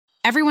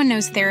Everyone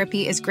knows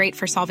therapy is great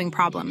for solving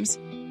problems,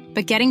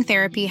 but getting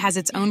therapy has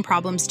its own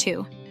problems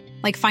too,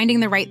 like finding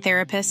the right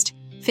therapist,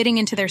 fitting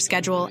into their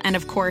schedule, and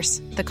of course,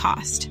 the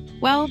cost.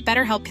 Well,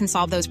 BetterHelp can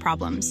solve those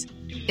problems.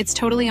 It's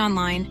totally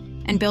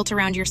online and built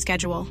around your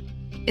schedule.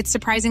 It's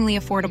surprisingly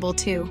affordable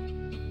too.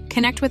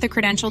 Connect with a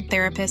credentialed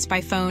therapist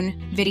by phone,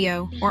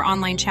 video, or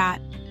online chat,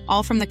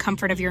 all from the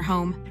comfort of your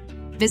home.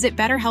 Visit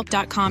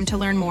BetterHelp.com to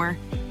learn more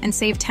and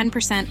save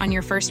 10% on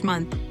your first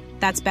month.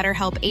 That's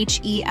BetterHelp,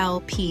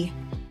 H-E-L-P.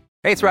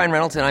 Hey, it's Ryan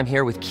Reynolds, and I'm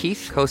here with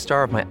Keith,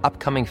 co-star of my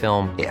upcoming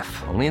film, If,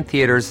 only in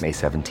theaters May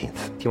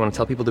 17th. Do you want to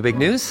tell people the big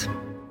news?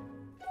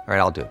 All right,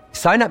 I'll do it.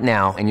 Sign up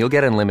now and you'll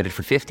get unlimited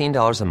for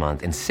 $15 a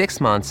month and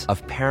 6 months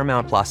of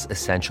Paramount Plus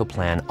Essential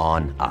Plan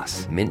on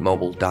us.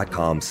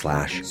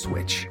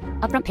 MintMobile.com/switch.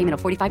 Upfront payment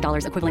of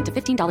 $45 equivalent to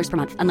 $15 per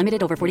month.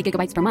 Unlimited over 40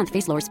 gigabytes per month.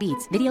 Face lower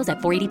speeds. Videos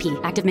at 480p.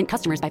 Active Mint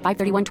customers by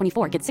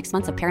 531.24 get 6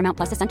 months of Paramount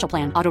Plus Essential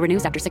Plan. Auto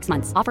renews after 6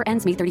 months. Offer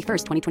ends May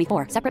 31st,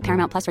 2024. Separate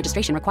Paramount Plus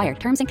registration required.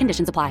 Terms and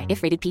conditions apply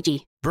if rated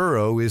PG.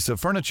 Burrow is a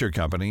furniture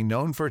company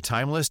known for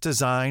timeless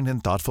design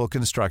and thoughtful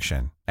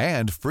construction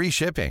and free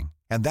shipping.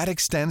 And that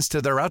extends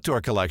to their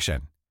outdoor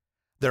collection.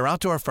 Their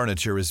outdoor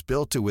furniture is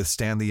built to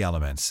withstand the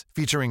elements,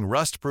 featuring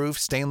rust-proof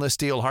stainless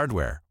steel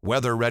hardware,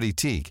 weather-ready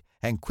teak,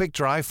 and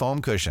quick-dry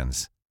foam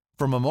cushions.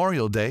 For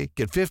Memorial Day,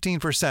 get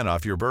 15%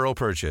 off your Burrow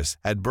purchase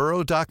at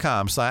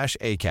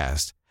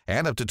burrow.com/ACAST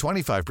and up to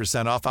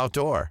 25% off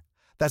outdoor.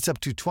 That's up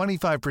to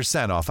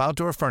 25% off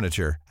outdoor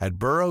furniture at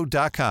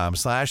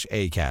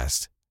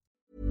burrow.com/ACAST.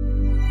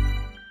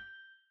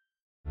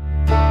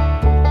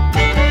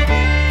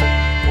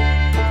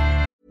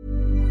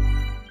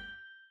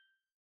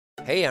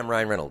 Hey, I'm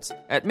Ryan Reynolds.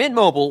 At Mint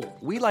Mobile,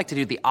 we like to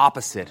do the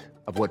opposite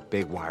of what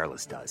Big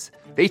Wireless does.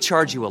 They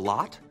charge you a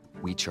lot,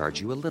 we charge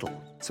you a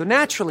little. So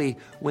naturally,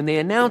 when they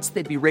announced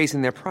they'd be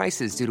raising their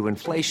prices due to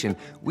inflation,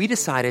 we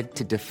decided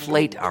to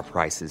deflate our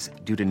prices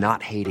due to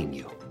not hating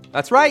you.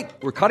 That's right.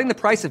 We're cutting the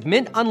price of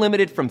Mint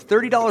Unlimited from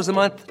 $30 a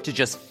month to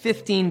just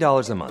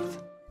 $15 a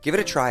month. Give it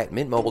a try at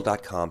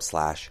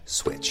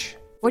mintmobile.com/switch.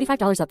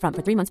 $45 upfront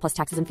for 3 months plus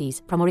taxes and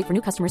fees. Promo rate for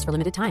new customers for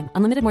limited time.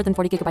 Unlimited more than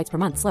 40 gigabytes per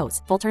month.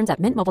 Slows full terms at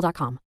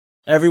mintmobile.com.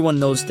 Everyone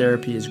knows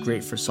therapy is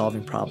great for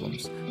solving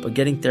problems, but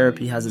getting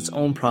therapy has its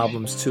own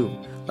problems too,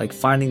 like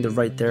finding the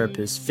right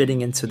therapist,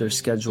 fitting into their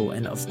schedule,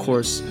 and of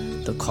course,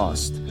 the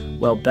cost.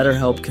 Well,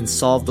 BetterHelp can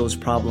solve those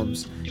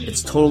problems.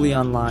 It's totally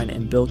online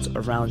and built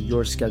around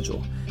your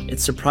schedule.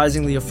 It's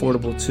surprisingly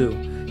affordable too.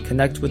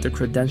 Connect with a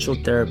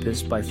credentialed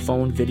therapist by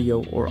phone,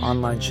 video, or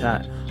online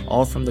chat,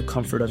 all from the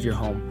comfort of your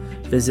home.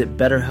 Visit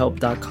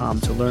BetterHelp.com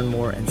to learn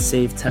more and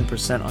save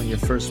 10% on your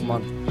first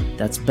month.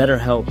 That's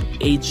BetterHelp,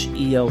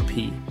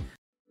 H-E-L-P.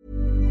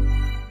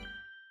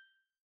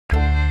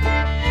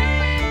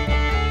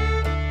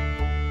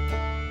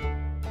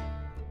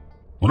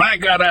 When I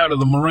got out of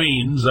the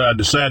Marines, I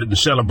decided to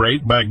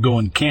celebrate by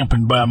going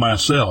camping by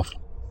myself.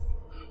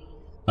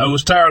 I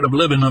was tired of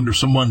living under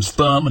someone's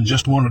thumb and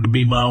just wanted to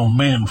be my own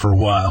man for a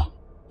while.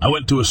 I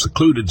went to a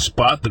secluded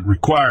spot that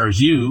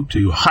requires you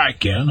to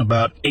hike in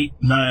about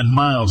 8-9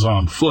 miles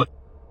on foot.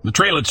 The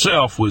trail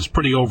itself was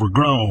pretty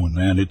overgrown,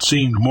 and it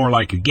seemed more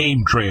like a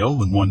game trail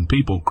than one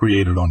people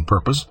created on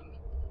purpose.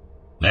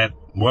 That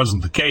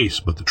wasn't the case,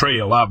 but the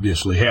trail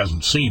obviously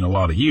hasn't seen a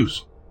lot of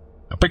use.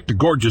 I picked a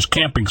gorgeous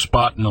camping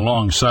spot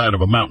alongside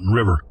of a mountain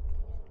river.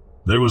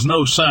 There was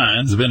no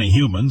signs of any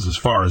humans as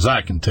far as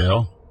I can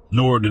tell,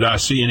 nor did I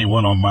see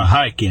anyone on my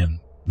hike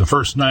in. The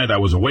first night I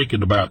was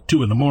awakened about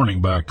 2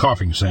 a.m. by a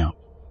coughing sound.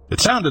 It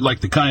sounded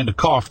like the kind of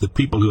cough that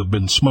people who have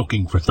been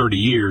smoking for 30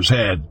 years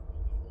had.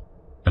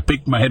 I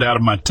peeked my head out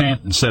of my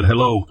tent and said,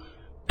 "Hello,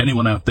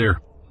 anyone out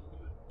there?"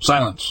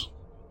 Silence.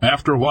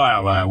 After a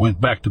while I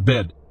went back to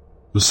bed.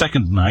 The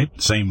second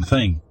night, same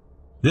thing.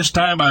 This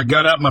time I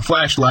got out my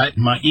flashlight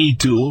and my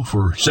E-tool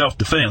for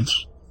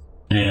self-defense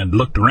and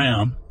looked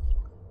around.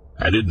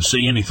 I didn't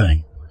see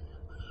anything.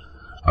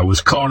 I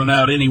was calling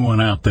out anyone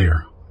out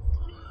there.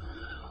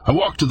 I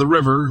walked to the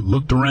river,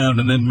 looked around,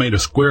 and then made a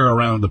square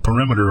around the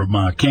perimeter of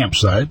my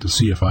campsite to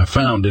see if I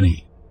found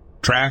any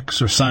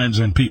tracks or signs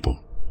in people.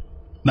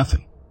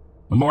 Nothing.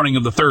 The morning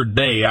of the third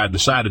day, I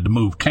decided to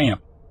move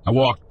camp. I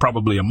walked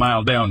probably a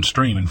mile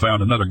downstream and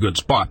found another good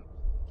spot.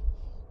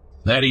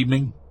 That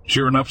evening,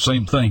 sure enough,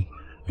 same thing.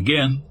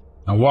 Again,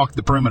 I walked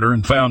the perimeter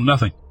and found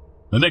nothing.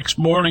 The next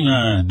morning,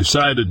 I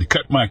decided to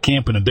cut my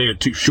camping a day or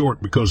two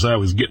short because I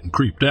was getting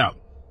creeped out.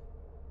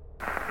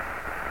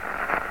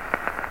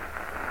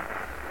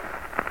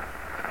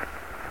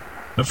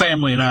 The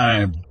family and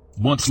I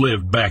once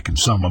lived back in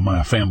some of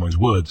my family's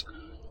woods.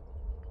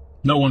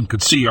 No one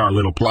could see our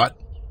little plot,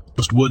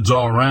 just woods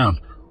all around.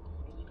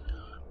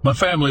 My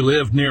family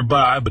lived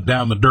nearby, but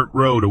down the dirt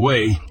road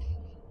away.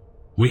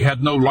 We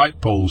had no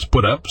light poles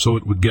put up, so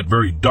it would get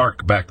very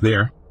dark back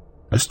there.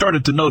 I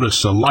started to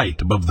notice a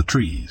light above the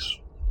trees.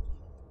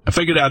 I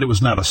figured out it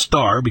was not a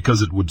star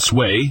because it would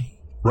sway,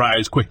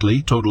 rise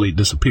quickly, totally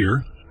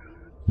disappear,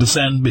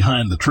 descend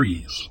behind the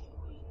trees.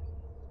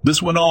 This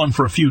went on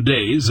for a few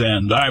days,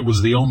 and I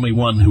was the only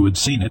one who had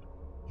seen it.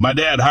 My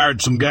dad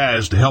hired some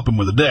guys to help him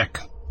with the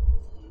deck.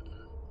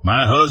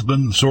 My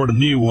husband sort of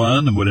knew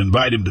one and would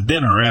invite him to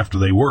dinner after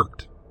they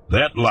worked.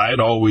 That light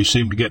always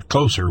seemed to get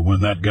closer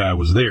when that guy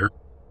was there.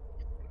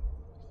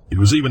 It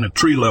was even at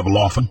tree level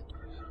often.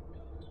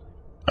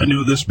 I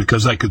knew this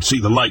because I could see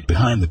the light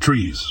behind the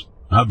trees,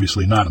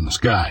 obviously not in the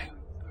sky.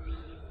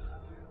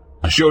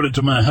 I showed it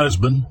to my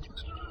husband,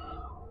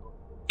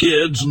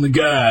 kids, and the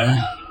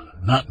guy,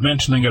 not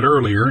mentioning it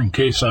earlier in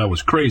case I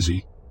was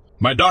crazy.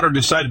 My daughter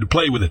decided to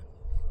play with it.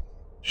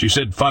 She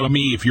said, "Follow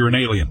me if you're an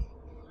alien."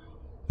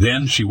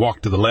 Then she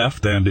walked to the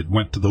left, and it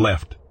went to the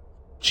left.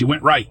 She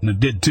went right, and it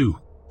did too.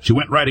 She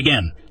went right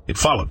again. It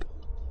followed.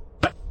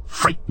 That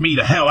freaked me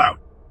the hell out.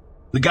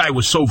 The guy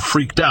was so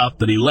freaked out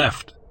that he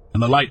left,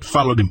 and the light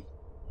followed him.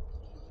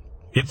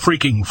 It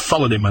freaking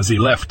followed him as he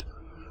left.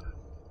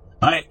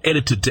 I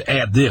edited to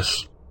add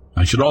this.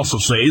 I should also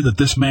say that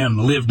this man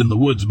lived in the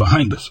woods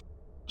behind us,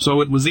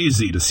 so it was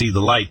easy to see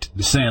the light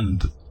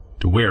descend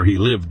to where he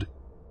lived.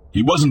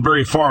 He wasn't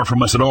very far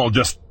from us at all,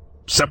 just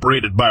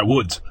separated by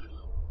woods.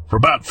 For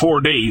about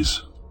 4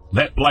 days,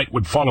 that light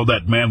would follow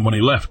that man when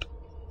he left.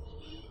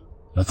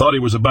 I thought he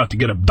was about to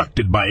get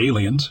abducted by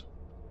aliens.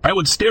 I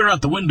would stare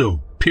out the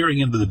window, peering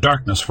into the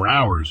darkness for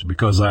hours,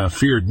 because I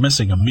feared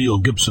missing a Mel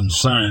Gibson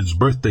Sign's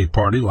birthday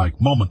party-like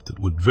moment that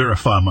would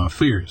verify my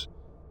fears.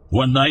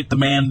 One night the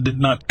man did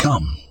not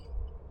come.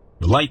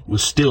 The light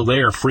was still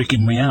there,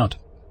 freaking me out.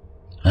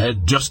 I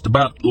had just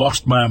about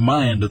lost my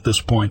mind at this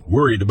point,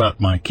 worried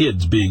about my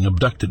kids being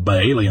abducted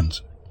by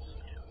aliens.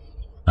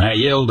 I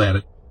yelled at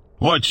it.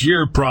 "What's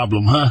your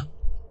problem, huh?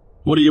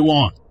 What do you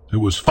want?" It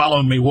was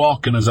following me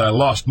walking as I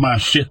lost my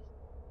shit.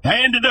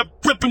 I ended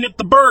up flipping at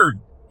the bird,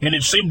 and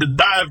it seemed to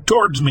dive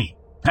towards me.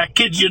 I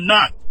kid you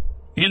not.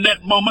 In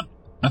that moment,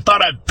 I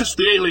thought I'd pissed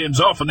the aliens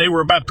off and they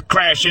were about to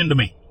crash into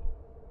me.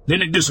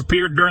 Then it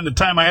disappeared during the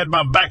time I had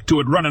my back to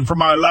it, running for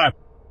my life.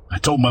 I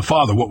told my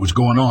father what was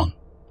going on.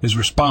 His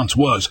response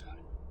was,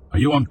 "Are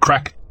you on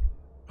crack?"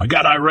 I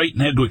got irate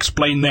and had to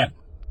explain that.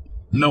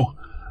 No,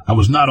 I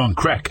was not on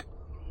crack.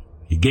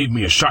 He gave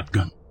me a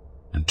shotgun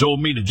and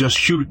told me to just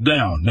shoot it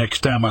down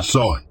next time I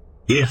saw it,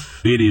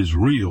 if it is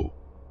real.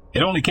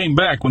 It only came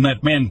back when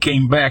that man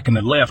came back, and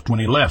it left when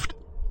he left.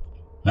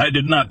 I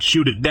did not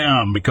shoot it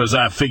down because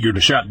I figured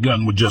a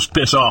shotgun would just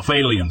piss off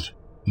aliens.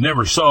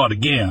 Never saw it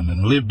again,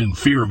 and lived in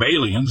fear of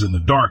aliens in the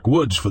dark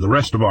woods for the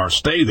rest of our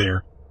stay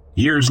there.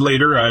 Years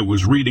later, I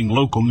was reading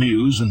local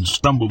news and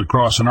stumbled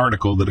across an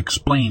article that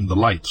explained the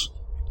lights.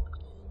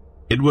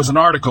 It was an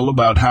article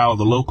about how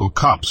the local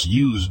cops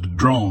used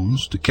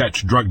drones to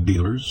catch drug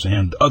dealers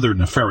and other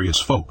nefarious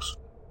folks.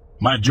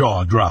 My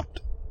jaw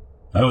dropped.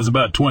 I was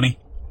about 20.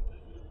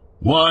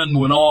 One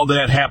when all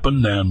that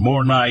happened, and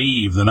more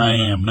naive than I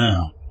am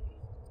now.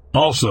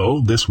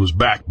 Also, this was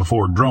back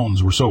before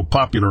drones were so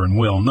popular and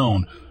well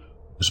known,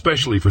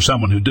 especially for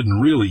someone who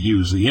didn't really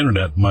use the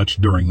internet much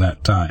during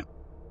that time.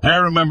 I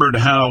remembered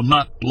how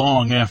not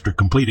long after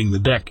completing the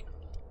deck,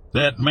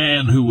 that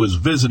man who was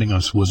visiting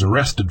us was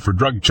arrested for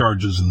drug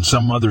charges and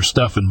some other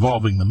stuff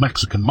involving the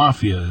Mexican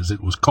Mafia, as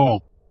it was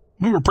called.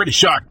 We were pretty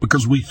shocked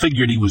because we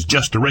figured he was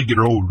just a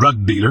regular old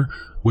drug dealer,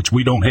 which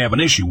we don't have an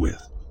issue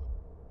with.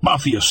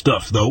 Mafia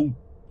stuff, though,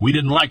 we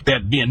didn't like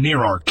that being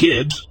near our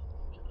kids.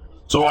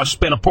 So I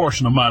spent a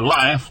portion of my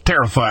life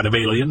terrified of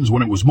aliens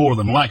when it was more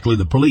than likely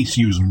the police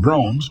using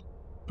drones.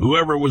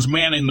 Whoever was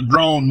manning the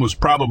drone was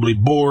probably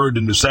bored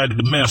and decided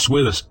to mess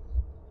with us.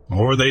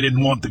 Or they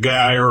didn't want the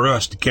guy or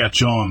us to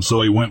catch on,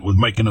 so he went with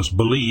making us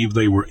believe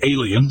they were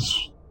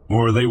aliens,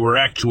 or they were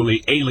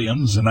actually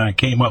aliens, and I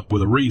came up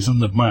with a reason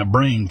that my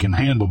brain can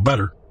handle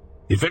better.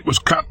 If it was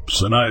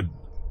cops and I'd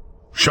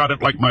shot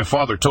it like my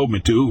father told me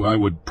to, I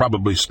would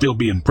probably still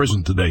be in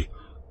prison today.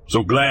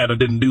 So glad I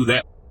didn't do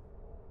that.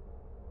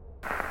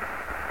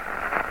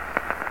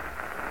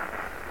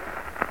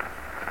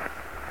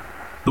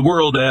 The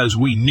world as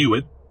we knew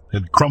it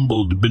had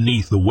crumbled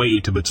beneath the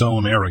weight of its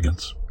own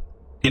arrogance.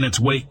 In its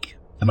wake,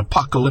 an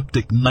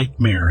apocalyptic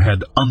nightmare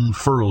had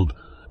unfurled,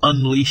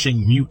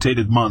 unleashing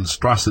mutated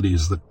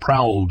monstrosities that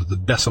prowled the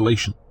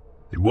desolation.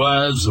 It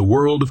was a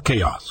world of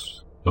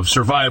chaos, of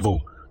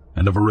survival,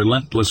 and of a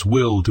relentless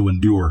will to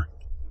endure.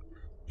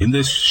 In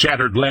this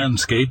shattered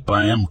landscape,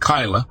 I am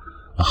Kyla,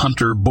 a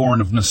hunter born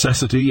of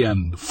necessity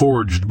and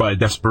forged by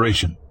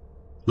desperation.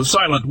 The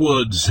Silent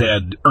Woods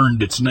had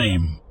earned its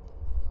name.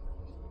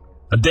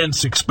 A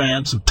dense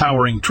expanse of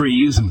towering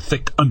trees and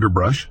thick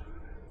underbrush,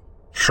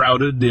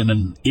 shrouded in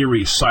an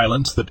eerie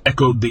silence that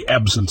echoed the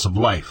absence of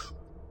life.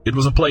 It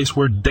was a place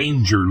where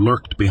danger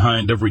lurked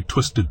behind every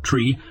twisted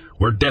tree,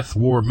 where death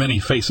wore many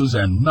faces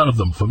and none of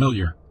them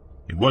familiar.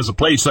 It was a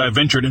place I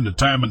ventured into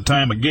time and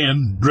time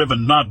again,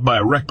 driven not by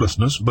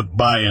recklessness, but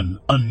by an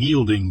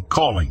unyielding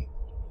calling.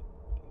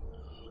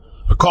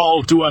 A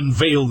call to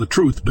unveil the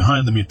truth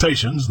behind the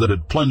mutations that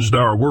had plunged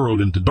our world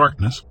into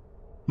darkness.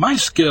 My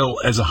skill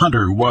as a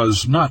hunter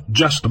was not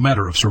just a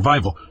matter of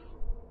survival.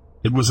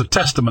 It was a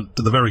testament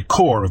to the very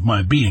core of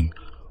my being.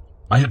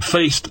 I had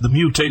faced the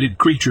mutated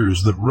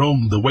creatures that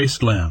roamed the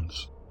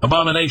wastelands,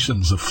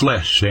 abominations of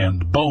flesh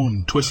and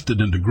bone twisted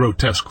into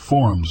grotesque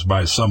forms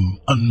by some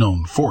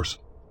unknown force.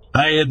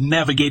 I had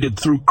navigated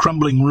through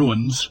crumbling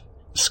ruins,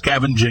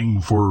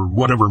 scavenging for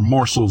whatever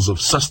morsels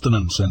of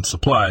sustenance and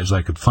supplies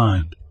I could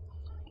find.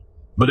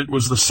 But it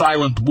was the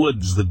silent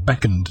woods that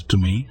beckoned to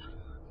me,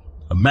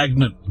 a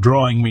magnet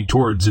drawing me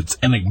towards its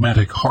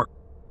enigmatic heart.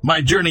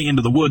 My journey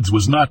into the woods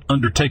was not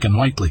undertaken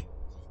lightly.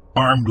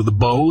 Armed with a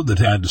bow that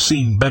had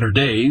seen better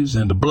days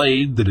and a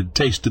blade that had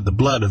tasted the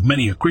blood of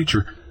many a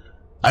creature,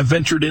 I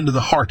ventured into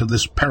the heart of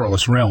this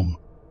perilous realm.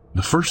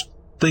 The first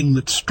thing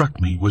that struck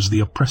me was the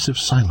oppressive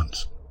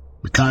silence,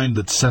 the kind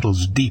that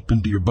settles deep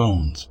into your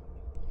bones,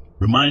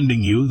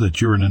 reminding you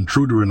that you're an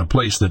intruder in a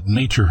place that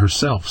nature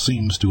herself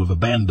seems to have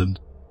abandoned.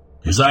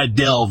 As I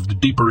delved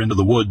deeper into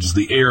the woods,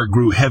 the air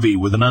grew heavy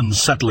with an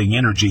unsettling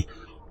energy.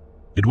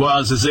 It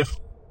was as if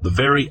the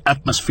very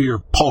atmosphere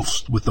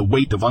pulsed with the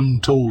weight of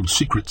untold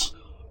secrets,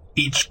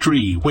 each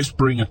tree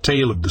whispering a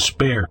tale of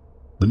despair.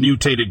 The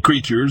mutated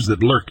creatures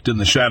that lurked in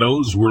the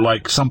shadows were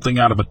like something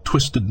out of a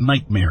twisted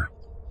nightmare.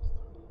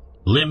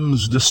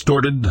 Limbs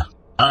distorted,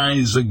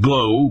 eyes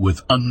aglow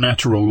with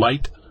unnatural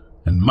light,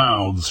 and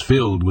mouths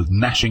filled with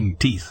gnashing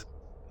teeth.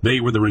 They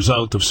were the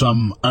result of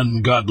some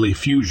ungodly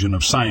fusion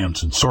of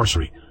science and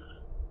sorcery,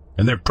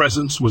 and their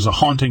presence was a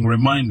haunting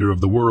reminder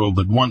of the world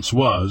that once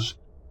was.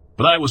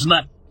 But I was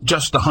not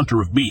just a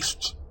hunter of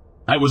beasts.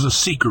 I was a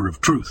seeker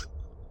of truth.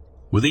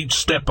 With each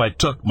step I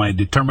took, my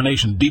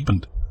determination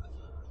deepened.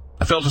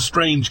 I felt a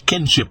strange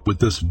kinship with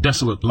this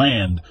desolate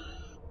land,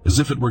 as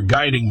if it were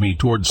guiding me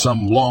toward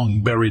some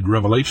long-buried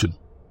revelation.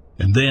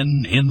 And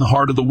then, in the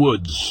heart of the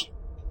woods,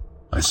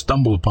 I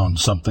stumbled upon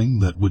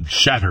something that would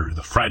shatter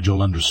the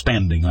fragile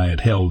understanding I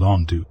had held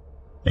onto.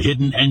 A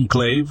hidden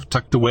enclave,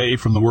 tucked away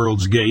from the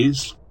world's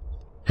gaze,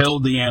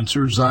 held the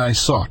answers I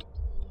sought.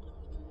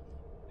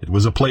 It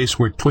was a place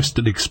where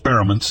twisted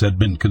experiments had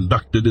been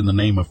conducted in the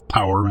name of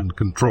power and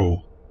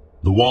control.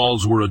 The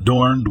walls were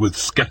adorned with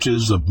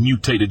sketches of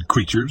mutated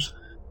creatures,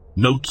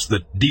 notes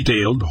that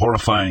detailed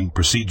horrifying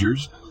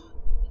procedures,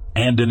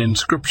 and an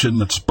inscription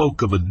that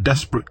spoke of a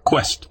desperate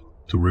quest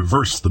to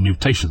reverse the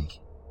mutations.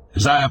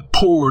 As I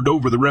pored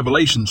over the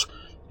revelations,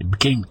 it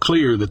became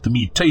clear that the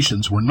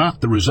mutations were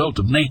not the result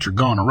of nature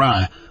gone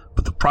awry,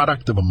 but the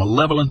product of a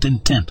malevolent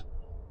intent,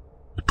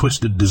 a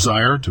twisted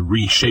desire to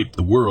reshape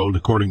the world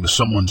according to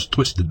someone's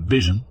twisted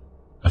vision.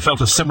 I felt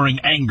a simmering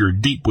anger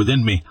deep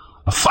within me,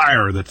 a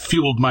fire that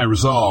fueled my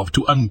resolve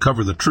to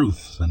uncover the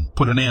truth and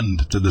put an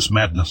end to this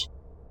madness.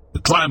 The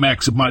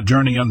climax of my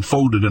journey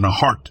unfolded in a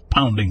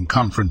heart-pounding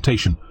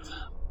confrontation,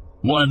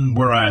 one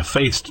where I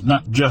faced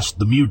not just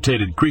the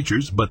mutated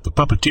creatures, but the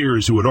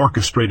puppeteers who had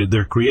orchestrated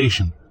their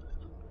creation.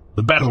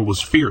 The battle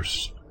was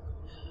fierce,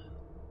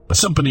 a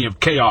symphony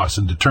of chaos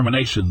and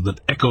determination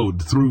that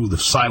echoed through the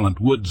silent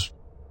woods.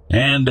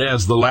 And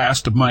as the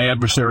last of my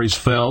adversaries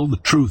fell, the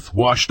truth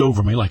washed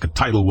over me like a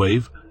tidal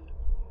wave,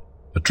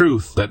 a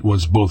truth that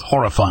was both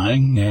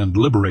horrifying and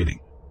liberating.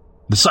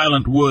 The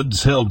silent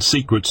woods held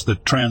secrets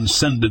that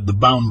transcended the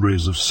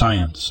boundaries of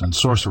science and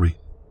sorcery.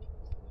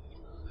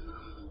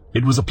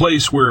 It was a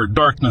place where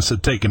darkness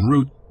had taken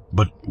root,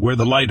 but where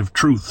the light of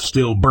truth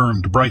still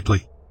burned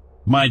brightly.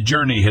 My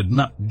journey had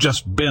not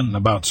just been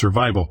about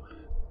survival.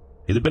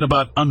 It had been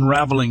about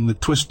unraveling the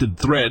twisted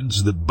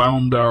threads that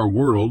bound our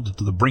world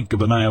to the brink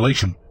of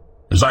annihilation.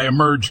 As I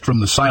emerged from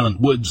the silent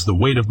woods, the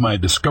weight of my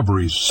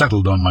discoveries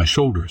settled on my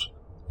shoulders.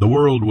 The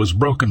world was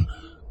broken,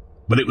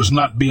 but it was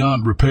not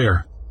beyond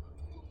repair.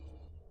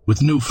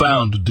 With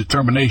newfound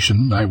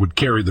determination, I would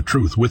carry the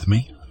truth with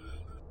me,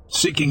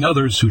 seeking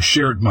others who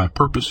shared my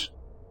purpose.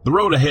 The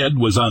road ahead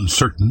was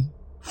uncertain,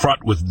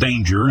 fraught with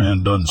danger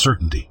and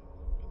uncertainty.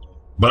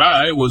 But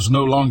I was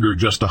no longer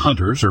just a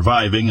hunter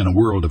surviving in a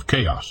world of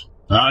chaos.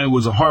 I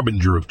was a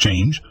harbinger of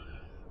change,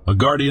 a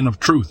guardian of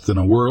truth in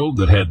a world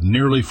that had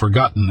nearly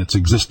forgotten its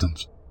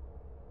existence.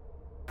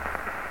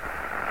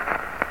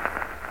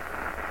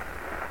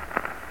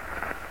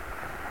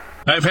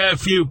 I've had a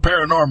few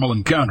paranormal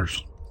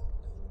encounters.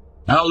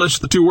 I'll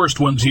list the two worst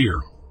ones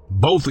here.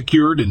 Both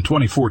occurred in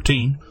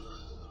 2014.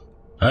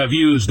 I've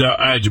used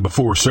Ouija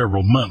for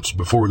several months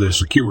before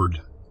this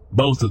occurred.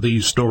 Both of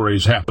these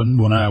stories happened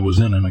when I was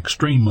in an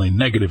extremely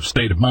negative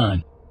state of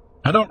mind.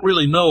 I don't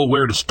really know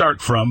where to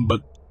start from,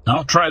 but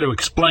I'll try to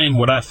explain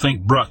what I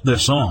think brought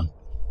this on.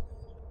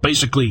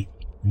 Basically,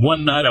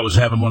 one night I was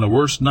having one of the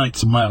worst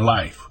nights of my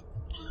life.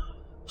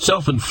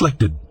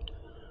 Self-inflicted.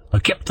 I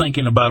kept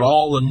thinking about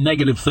all the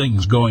negative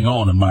things going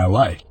on in my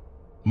life.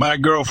 My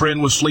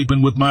girlfriend was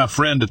sleeping with my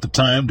friend at the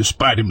time,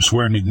 despite him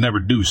swearing he'd never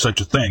do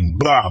such a thing.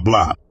 Blah,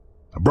 blah.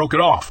 I broke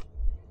it off.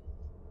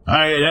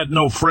 I had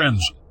no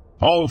friends.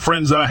 All the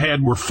friends I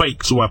had were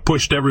fake, so I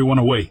pushed everyone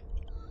away.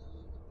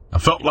 I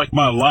felt like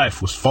my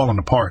life was falling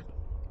apart.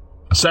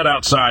 I sat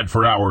outside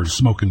for hours,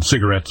 smoking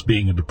cigarettes,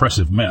 being a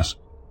depressive mess.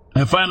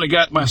 I finally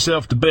got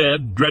myself to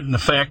bed, dreading the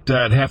fact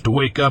I'd have to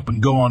wake up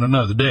and go on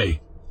another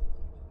day.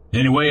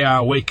 Anyway,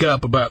 I wake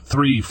up about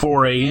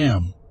 4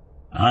 a.m.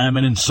 I'm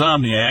an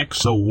insomniac,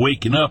 so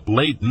waking up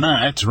late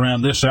nights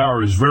around this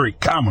hour is very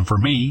common for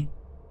me.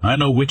 I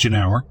know witching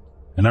hour,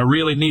 and I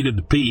really needed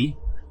to pee.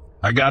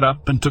 I got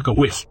up and took a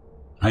whisk.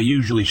 I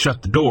usually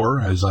shut the door,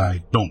 as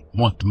I don't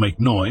want to make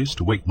noise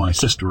to wake my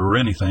sister or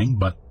anything,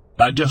 but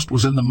I just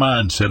was in the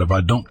mindset of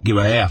I don't give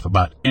a F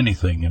about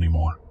anything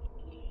anymore.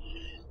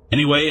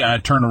 Anyway, I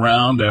turn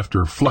around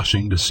after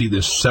flushing to see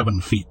this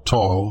 7 feet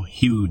tall,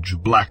 huge,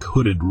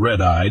 black-hooded,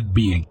 red-eyed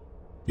being.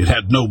 It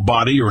had no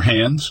body or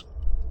hands.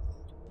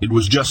 It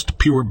was just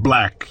pure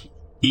black,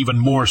 even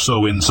more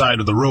so inside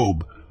of the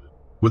robe,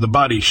 where the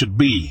body should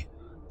be.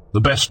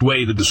 The best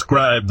way to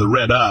describe the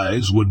red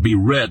eyes would be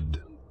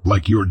red,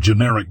 like your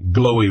generic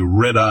glowy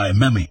red-eye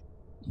meme.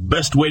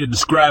 Best way to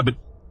describe it,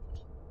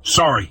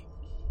 sorry.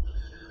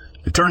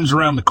 It turns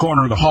around the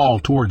corner of the hall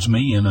towards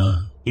me in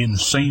a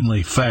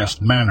insanely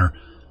fast manner,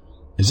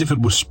 as if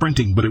it was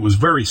sprinting, but it was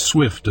very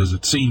swift, as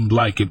it seemed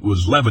like it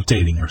was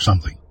levitating or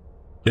something.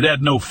 It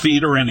had no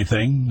feet or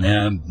anything,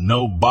 and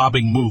no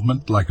bobbing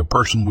movement like a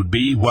person would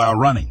be while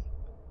running.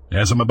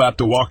 As I'm about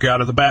to walk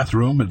out of the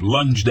bathroom, it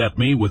lunged at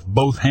me with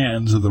both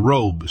hands of the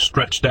robe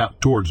stretched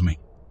out towards me,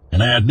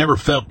 and I had never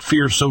felt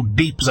fear so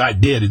deep as I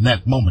did in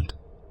that moment.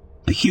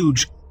 A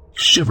huge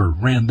shiver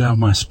ran down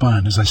my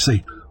spine as I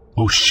say,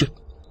 "Oh shit,"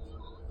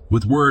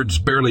 with words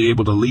barely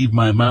able to leave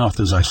my mouth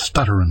as I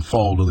stutter and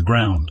fall to the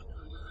ground.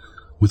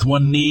 With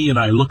one knee, and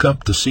I look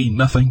up to see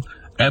nothing,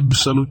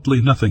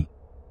 absolutely nothing.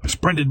 I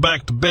sprinted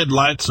back to bed,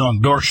 lights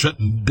on, door shut,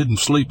 and didn't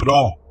sleep at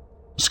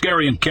all.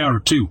 Scary encounter,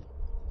 too.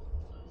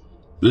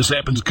 This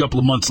happens a couple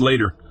of months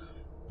later.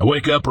 I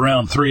wake up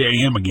around 3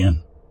 a.m.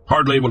 again.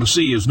 Hardly able to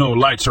see as no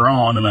lights are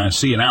on, and I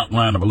see an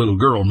outline of a little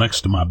girl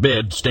next to my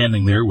bed,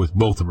 standing there with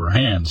both of her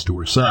hands to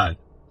her side.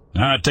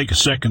 I take a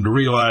second to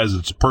realize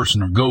it's a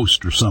person or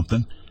ghost or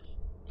something,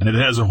 and it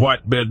has a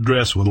white bed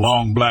dress with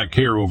long black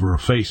hair over her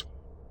face.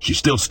 She's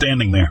still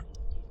standing there.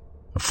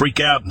 I freak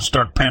out and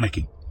start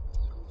panicking.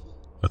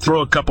 I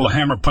throw a couple of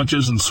hammer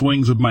punches and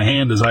swings with my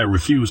hand as I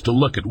refuse to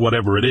look at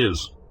whatever it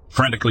is,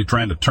 frantically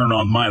trying to turn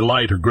on my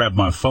light or grab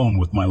my phone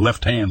with my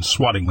left hand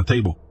swatting the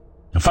table.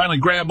 I finally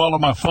grab all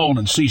of my phone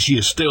and see she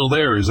is still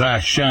there as I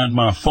shine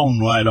my phone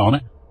light on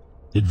it.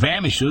 It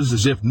vanishes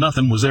as if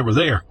nothing was ever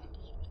there.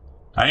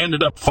 I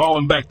ended up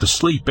falling back to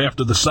sleep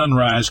after the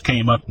sunrise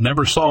came up,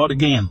 never saw it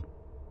again.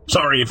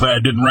 Sorry if I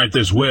didn't write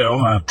this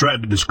well. I've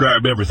tried to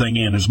describe everything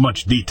in as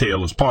much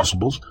detail as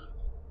possible.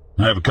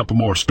 I have a couple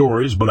more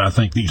stories, but I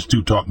think these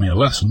two taught me a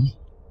lesson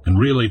and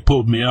really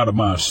pulled me out of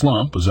my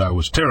slump, as I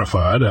was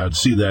terrified I'd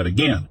see that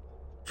again.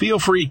 Feel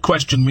free to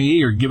question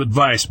me or give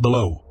advice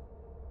below.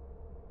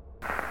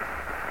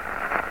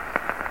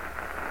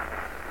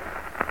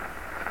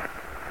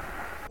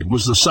 It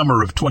was the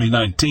summer of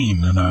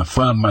 2019, and I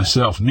found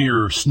myself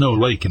near Snow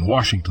Lake in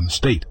Washington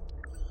State.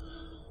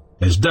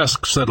 As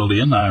dusk settled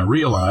in, I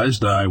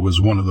realized I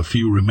was one of the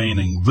few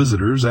remaining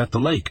visitors at the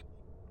lake.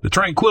 The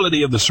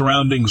tranquility of the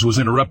surroundings was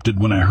interrupted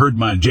when I heard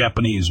my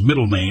Japanese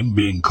middle name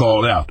being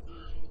called out,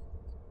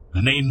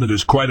 a name that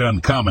is quite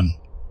uncommon,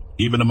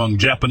 even among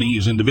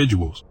Japanese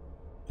individuals.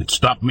 It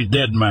stopped me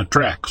dead in my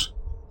tracks.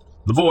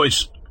 The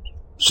voice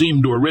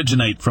seemed to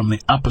originate from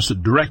the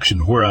opposite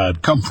direction where I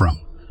had come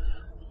from.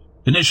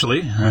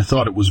 Initially, I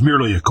thought it was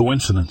merely a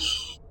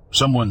coincidence,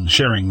 someone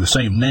sharing the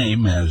same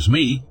name as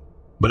me,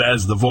 but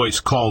as the voice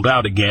called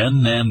out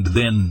again, and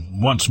then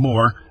once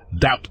more,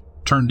 doubt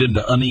turned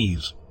into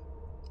unease.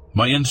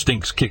 My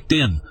instincts kicked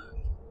in,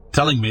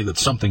 telling me that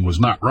something was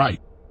not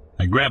right.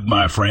 I grabbed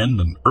my friend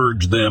and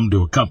urged them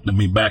to accompany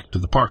me back to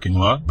the parking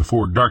lot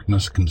before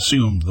darkness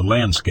consumed the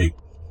landscape.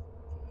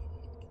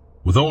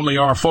 With only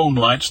our phone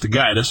lights to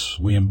guide us,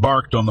 we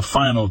embarked on the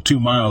final 2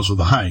 miles of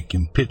the hike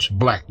in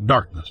pitch-black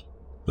darkness.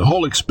 The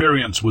whole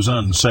experience was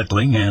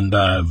unsettling, and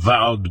I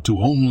vowed to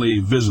only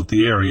visit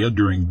the area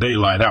during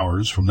daylight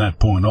hours from that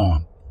point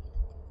on.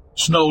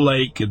 Snow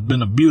Lake had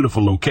been a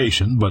beautiful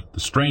location, but the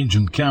strange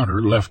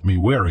encounter left me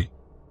wary.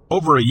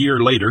 Over a year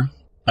later,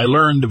 I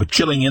learned of a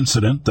chilling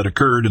incident that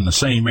occurred in the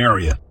same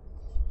area.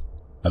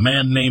 A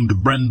man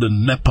named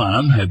Brendan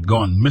Neppon had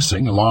gone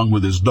missing along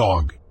with his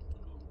dog.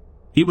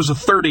 He was a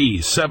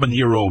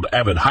 37-year-old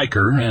avid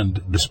hiker,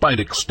 and despite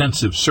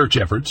extensive search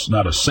efforts,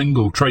 not a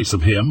single trace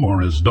of him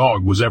or his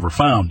dog was ever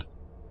found.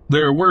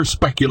 There were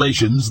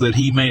speculations that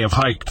he may have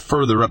hiked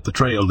further up the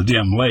trail to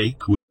Gem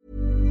Lake.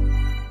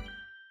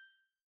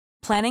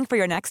 Planning for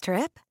your next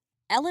trip?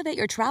 Elevate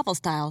your travel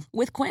style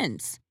with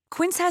Quince.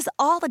 Quince has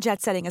all the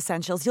jet-setting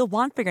essentials you'll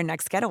want for your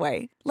next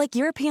getaway, like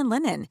European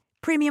linen,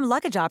 premium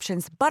luggage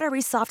options,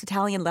 buttery soft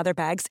Italian leather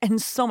bags,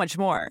 and so much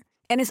more.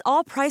 And is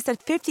all priced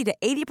at 50 to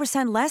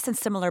 80% less than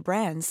similar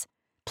brands.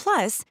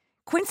 Plus,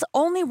 Quince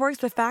only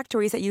works with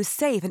factories that use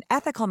safe and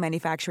ethical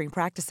manufacturing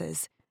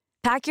practices.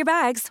 Pack your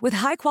bags with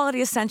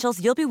high-quality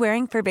essentials you'll be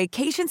wearing for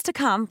vacations to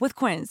come with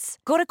Quince.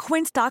 Go to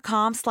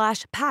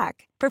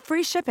quince.com/pack for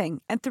free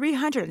shipping and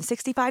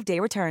 365-day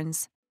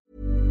returns.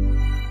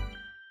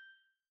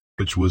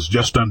 Which was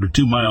just under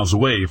 2 miles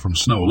away from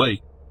Snow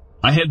Lake.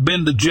 I had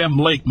been to Gem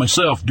Lake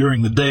myself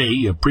during the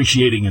day,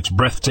 appreciating its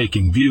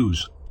breathtaking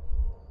views.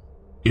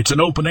 It's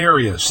an open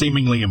area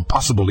seemingly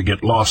impossible to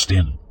get lost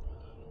in.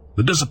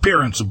 The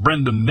disappearance of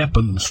Brendan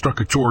Neppon struck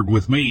a chord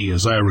with me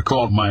as I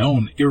recalled my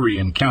own eerie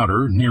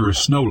encounter near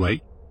Snow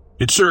Lake.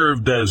 It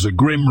served as a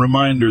grim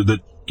reminder that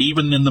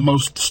even in the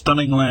most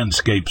stunning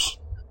landscapes,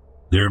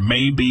 there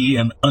may be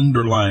an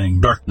underlying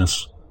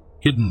darkness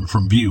hidden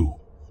from view.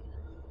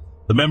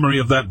 The memory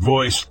of that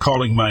voice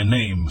calling my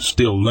name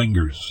still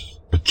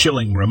lingers, a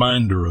chilling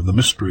reminder of the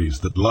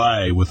mysteries that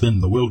lie within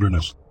the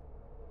wilderness.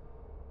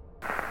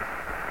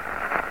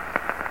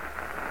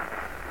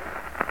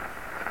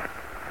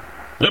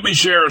 Let me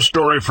share a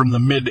story from the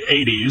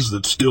mid-'80s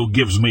that still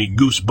gives me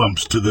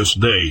goosebumps to this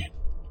day.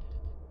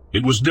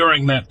 It was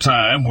during that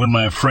time when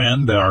my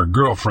friend, our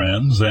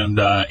girlfriends, and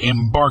I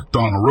embarked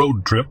on a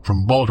road trip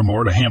from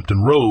Baltimore to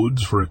Hampton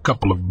Roads for a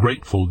couple of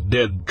Grateful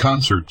Dead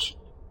concerts.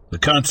 The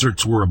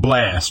concerts were a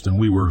blast, and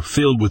we were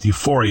filled with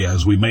euphoria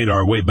as we made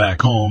our way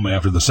back home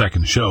after the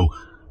second show,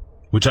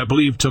 which I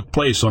believe took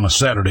place on a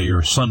Saturday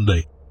or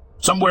Sunday.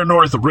 Somewhere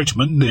north of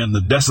Richmond, in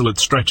the desolate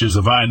stretches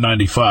of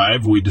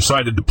I-95, we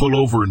decided to pull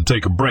over and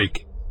take a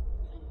break.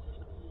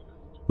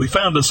 We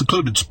found a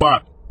secluded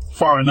spot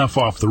far enough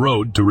off the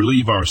road to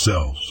relieve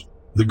ourselves.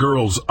 The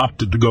girls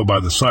opted to go by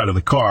the side of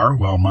the car,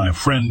 while my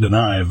friend and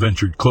I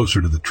ventured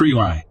closer to the tree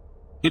line.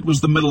 It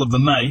was the middle of the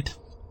night,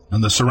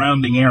 and the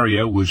surrounding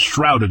area was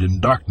shrouded in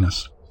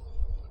darkness.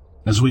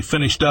 As we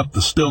finished up,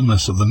 the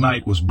stillness of the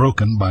night was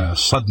broken by a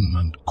sudden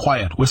and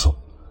quiet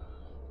whistle.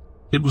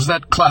 It was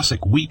that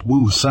classic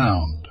weet-woo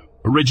sound,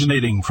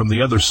 originating from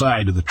the other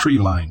side of the tree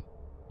line.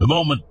 The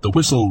moment the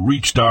whistle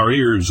reached our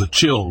ears, a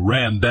chill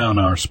ran down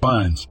our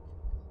spines.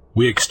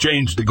 We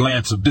exchanged a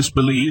glance of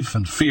disbelief,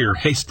 and fear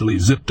hastily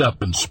zipped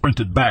up and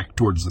sprinted back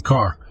towards the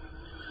car.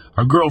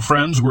 Our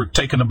girlfriends were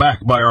taken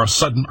aback by our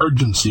sudden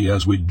urgency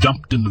as we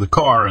jumped into the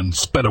car and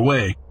sped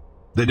away.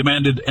 They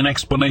demanded an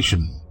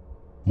explanation,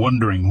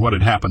 wondering what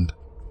had happened.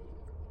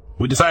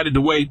 We decided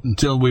to wait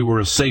until we were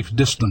a safe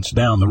distance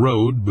down the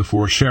road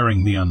before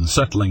sharing the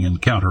unsettling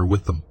encounter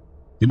with them.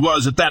 It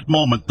was at that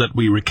moment that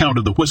we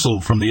recounted the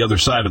whistle from the other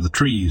side of the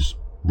trees,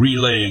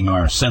 relaying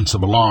our sense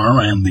of alarm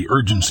and the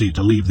urgency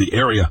to leave the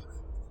area.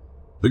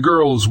 The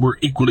girls were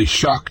equally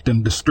shocked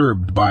and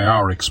disturbed by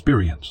our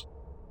experience.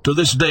 To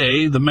this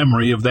day, the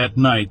memory of that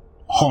night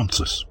haunts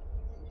us.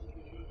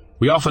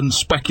 We often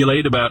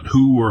speculate about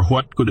who or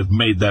what could have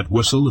made that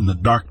whistle in the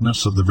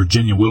darkness of the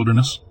Virginia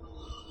wilderness.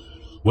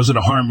 Was it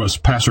a harmless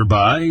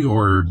passerby,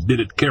 or did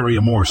it carry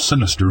a more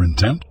sinister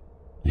intent?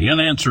 The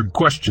unanswered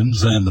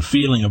questions and the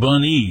feeling of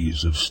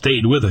unease have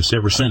stayed with us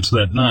ever since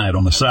that night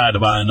on the side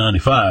of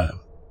I-95.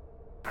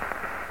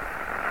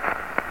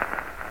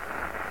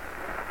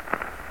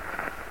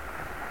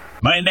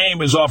 My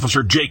name is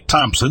Officer Jake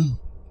Thompson,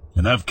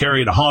 and I've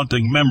carried a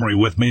haunting memory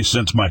with me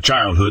since my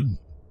childhood,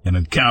 an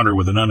encounter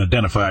with an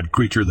unidentified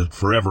creature that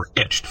forever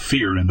etched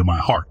fear into my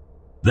heart.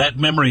 That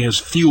memory has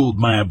fueled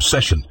my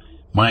obsession,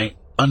 my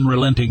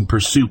unrelenting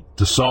pursuit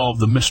to solve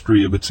the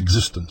mystery of its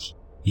existence.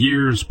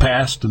 Years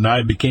passed, and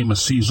I became a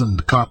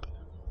seasoned cop.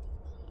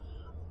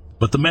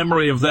 But the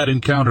memory of that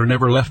encounter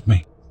never left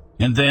me.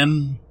 And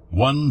then,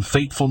 one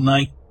fateful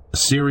night, a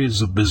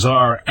series of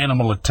bizarre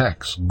animal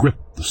attacks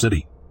gripped the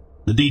city.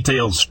 The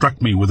details struck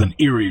me with an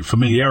eerie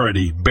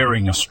familiarity,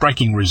 bearing a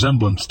striking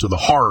resemblance to the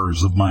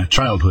horrors of my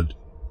childhood.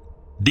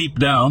 Deep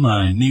down,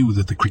 I knew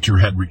that the creature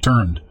had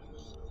returned.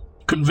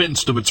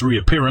 Convinced of its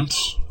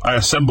reappearance, I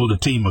assembled a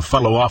team of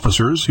fellow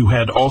officers who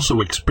had also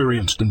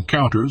experienced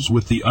encounters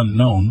with the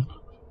unknown.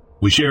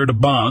 We shared a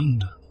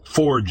bond,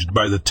 forged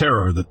by the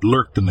terror that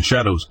lurked in the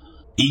shadows.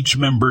 Each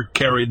member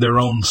carried their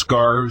own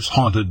scars,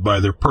 haunted by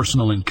their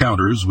personal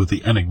encounters with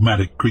the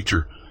enigmatic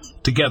creature.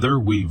 Together,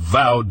 we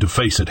vowed to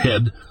face it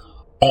head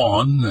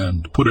on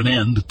and put an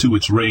end to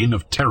its reign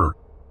of terror.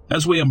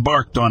 As we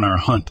embarked on our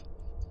hunt,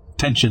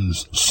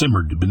 tensions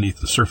simmered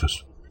beneath the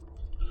surface.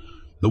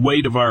 The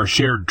weight of our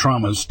shared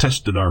traumas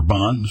tested our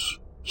bonds,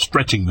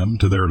 stretching them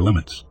to their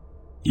limits.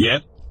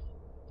 Yet,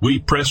 we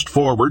pressed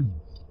forward,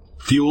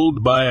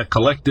 fueled by a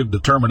collective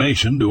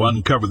determination to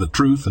uncover the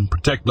truth and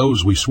protect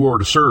those we swore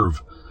to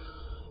serve.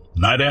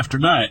 Night after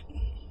night,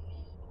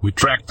 we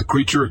tracked the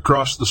creature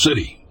across the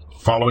city,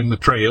 following the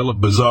trail of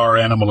bizarre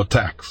animal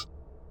attacks.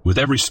 With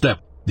every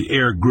step, the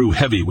air grew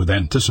heavy with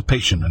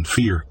anticipation and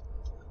fear.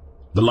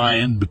 The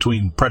line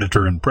between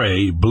predator and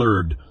prey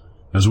blurred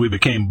as we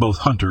became both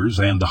hunters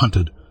and the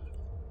hunted.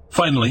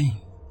 Finally,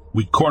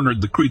 we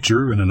cornered the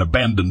creature in an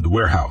abandoned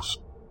warehouse.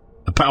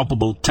 A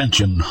palpable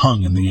tension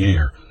hung in the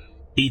air,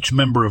 each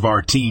member of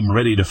our team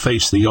ready to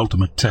face the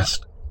ultimate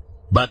test.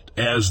 But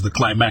as the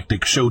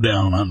climactic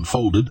showdown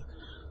unfolded,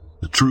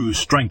 the true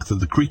strength of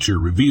the creature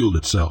revealed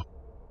itself.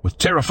 With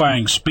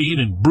terrifying speed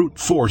and brute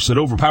force, it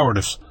overpowered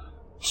us,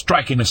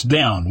 striking us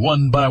down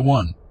one by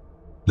one.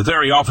 The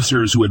very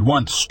officers who had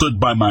once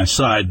stood by my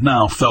side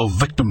now fell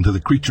victim to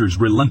the creature's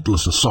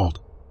relentless assault.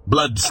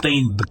 Blood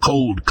stained the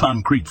cold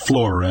concrete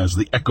floor as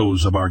the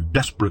echoes of our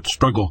desperate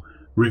struggle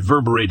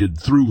reverberated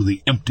through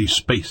the empty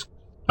space.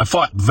 I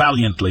fought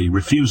valiantly,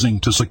 refusing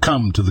to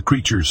succumb to the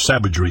creature's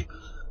savagery.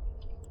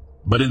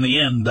 But in the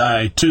end,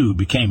 I too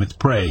became its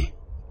prey.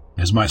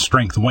 As my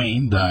strength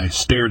waned, I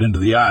stared into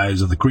the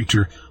eyes of the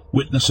creature,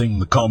 witnessing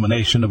the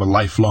culmination of a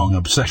lifelong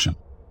obsession.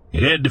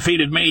 It had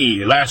defeated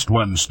me, last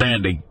one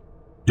standing.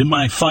 In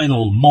my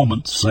final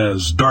moments,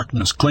 as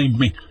darkness claimed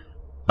me,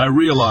 I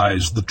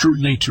realized the true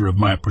nature of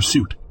my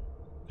pursuit.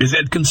 It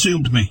had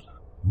consumed me,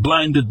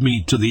 blinded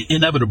me to the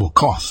inevitable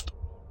cost.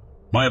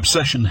 My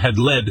obsession had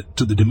led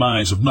to the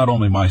demise of not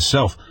only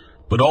myself,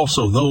 but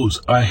also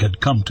those I had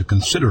come to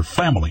consider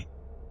family.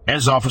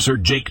 As Officer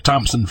Jake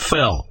Thompson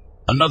fell,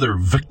 another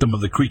victim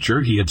of the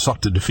creature he had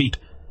sought to defeat,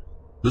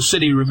 the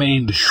city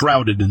remained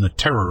shrouded in the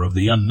terror of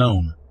the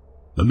unknown.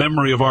 The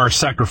memory of our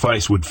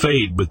sacrifice would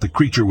fade, but the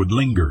creature would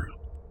linger,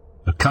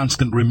 a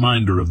constant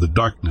reminder of the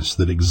darkness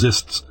that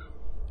exists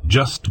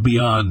just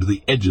beyond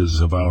the edges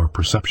of our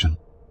perception.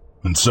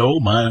 And so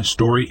my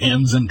story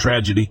ends in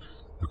tragedy,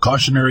 a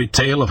cautionary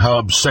tale of how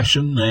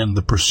obsession and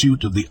the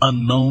pursuit of the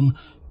unknown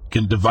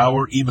can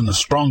devour even the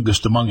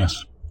strongest among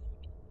us.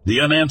 The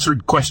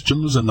unanswered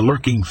questions and the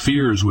lurking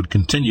fears would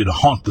continue to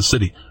haunt the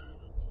city,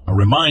 a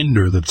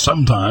reminder that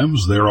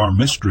sometimes there are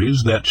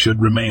mysteries that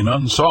should remain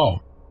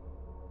unsolved.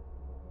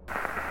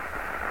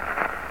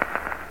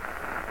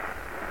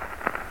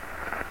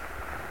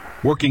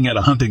 Working at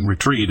a hunting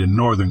retreat in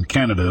northern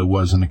Canada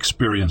was an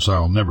experience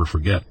I'll never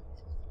forget.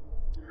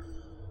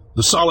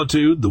 The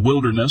solitude, the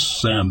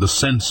wilderness, and the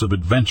sense of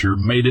adventure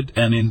made it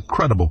an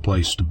incredible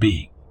place to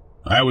be.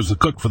 I was the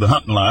cook for the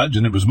hunting lodge,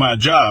 and it was my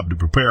job to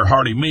prepare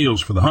hearty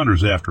meals for the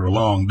hunters after a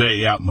long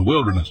day out in the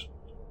wilderness.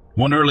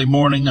 One early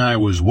morning, I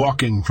was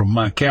walking from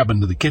my cabin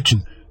to the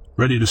kitchen,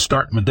 ready to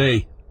start my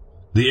day.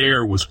 The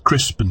air was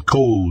crisp and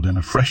cold, and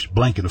a fresh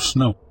blanket of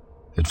snow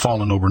had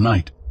fallen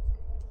overnight.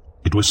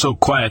 It was so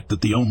quiet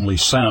that the only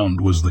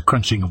sound was the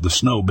crunching of the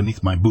snow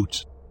beneath my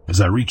boots. As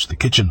I reached the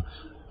kitchen,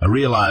 I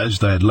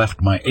realized I had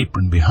left my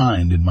apron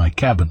behind in my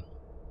cabin.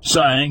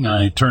 Sighing,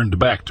 I turned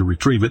back to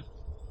retrieve it,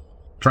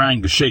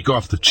 trying to shake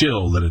off the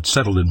chill that had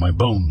settled in my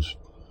bones.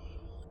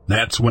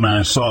 That's when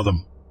I saw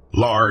them,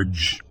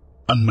 large,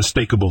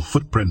 unmistakable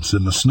footprints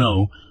in the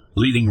snow,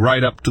 leading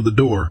right up to the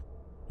door.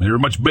 They were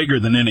much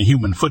bigger than any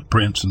human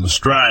footprints, and the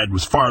stride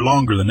was far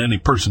longer than any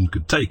person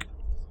could take.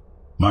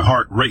 My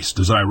heart raced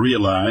as I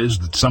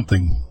realized that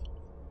something,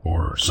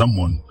 or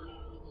someone,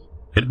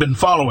 had been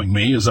following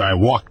me as I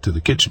walked to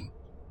the kitchen.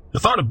 The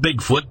thought of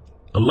Bigfoot,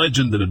 a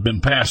legend that had been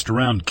passed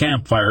around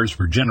campfires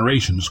for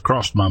generations,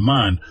 crossed my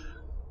mind,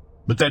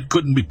 but that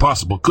couldn't be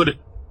possible, could it?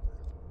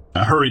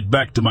 I hurried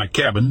back to my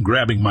cabin,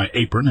 grabbing my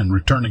apron and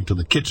returning to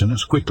the kitchen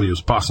as quickly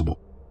as possible.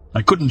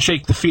 I couldn't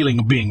shake the feeling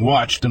of being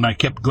watched, and I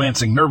kept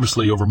glancing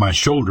nervously over my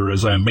shoulder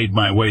as I made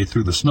my way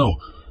through the snow.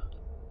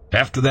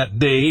 After that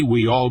day,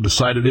 we all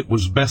decided it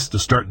was best to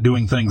start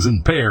doing things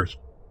in pairs.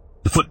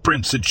 The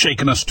footprints had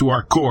shaken us to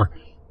our core,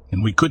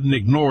 and we couldn't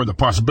ignore the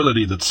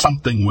possibility that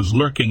something was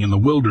lurking in the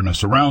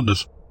wilderness around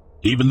us.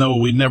 Even though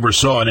we never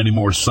saw any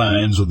more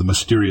signs of the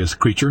mysterious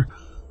creature,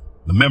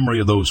 the memory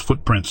of those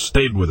footprints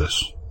stayed with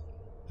us.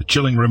 A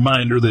chilling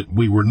reminder that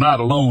we were not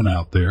alone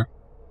out there.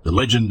 The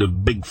legend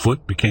of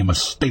Bigfoot became a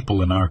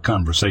staple in our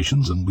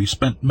conversations, and we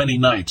spent many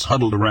nights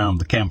huddled around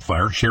the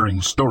campfire,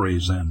 sharing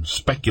stories and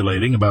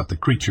speculating about the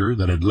creature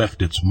that had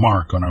left its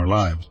mark on our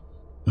lives.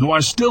 And while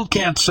I still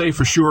can't say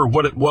for sure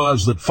what it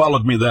was that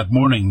followed me that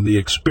morning, the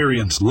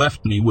experience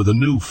left me with a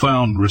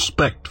newfound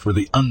respect for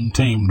the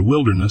untamed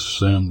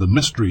wilderness and the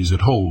mysteries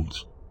it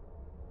holds.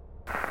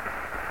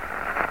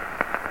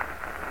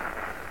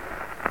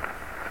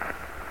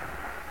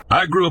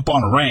 I grew up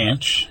on a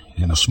ranch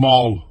in a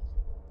small,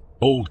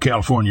 old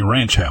California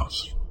ranch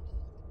house.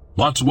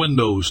 Lots of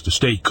windows to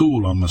stay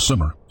cool on the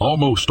summer.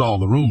 Almost all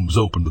the rooms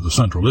open to the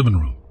central living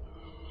room.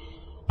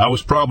 I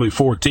was probably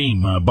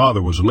 14, my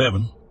father was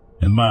 11,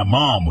 and my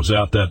mom was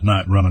out that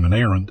night running an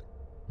errand.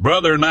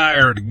 Brother and I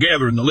are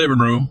together in the living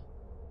room.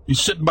 He's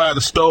sitting by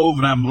the stove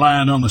and I'm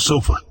lying on the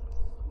sofa.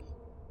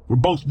 We're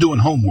both doing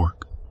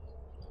homework.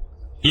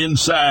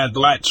 Inside the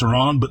lights are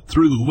on, but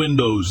through the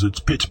windows it's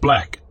pitch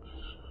black.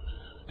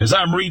 As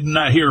I'm reading,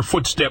 I hear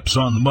footsteps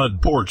on the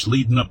mud porch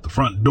leading up the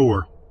front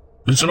door.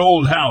 It's an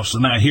old house,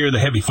 and I hear the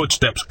heavy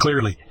footsteps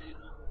clearly.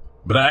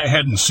 But I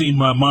hadn't seen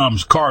my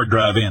mom's car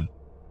drive in.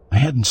 I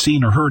hadn't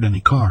seen or heard any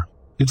car.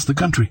 It's the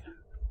country.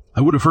 I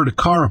would have heard a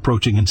car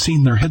approaching and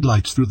seen their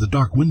headlights through the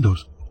dark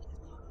windows.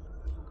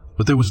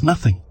 But there was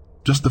nothing,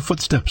 just the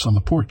footsteps on the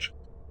porch.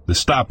 They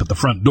stop at the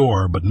front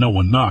door, but no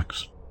one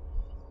knocks.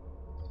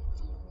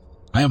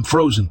 I am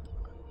frozen.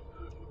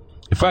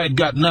 If I had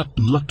gotten up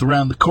and looked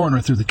around the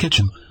corner through the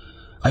kitchen,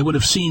 I would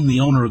have seen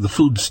the owner of the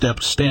food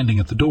steps standing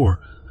at the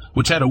door,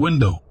 which had a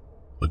window,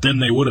 but then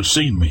they would have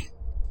seen me.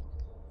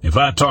 If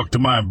I talk to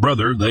my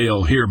brother,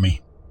 they'll hear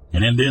me,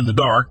 and in the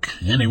dark,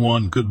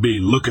 anyone could be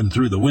looking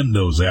through the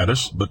windows at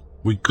us, but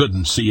we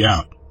couldn't see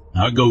out.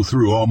 I go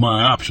through all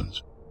my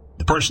options.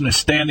 The person is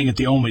standing at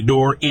the only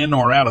door in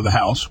or out of the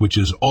house, which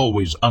is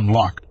always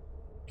unlocked.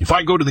 If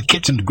I go to the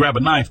kitchen to grab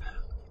a knife,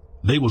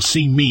 they will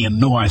see me and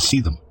know I see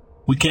them.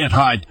 We can't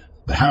hide.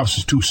 The house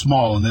is too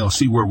small, and they'll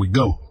see where we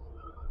go.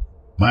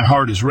 My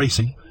heart is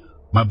racing.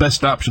 My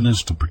best option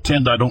is to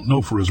pretend I don't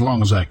know for as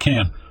long as I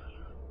can,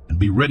 and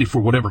be ready for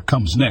whatever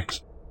comes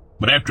next.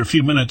 But after a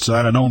few minutes,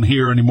 I don't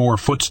hear any more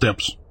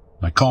footsteps.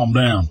 I calm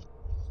down.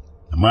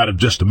 I might have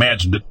just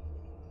imagined it.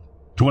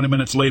 20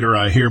 minutes later,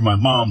 I hear my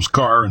mom's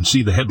car and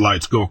see the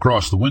headlights go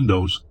across the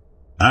windows.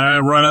 I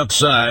run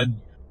outside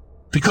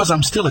because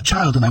I'm still a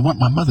child and I want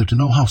my mother to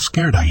know how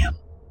scared I am.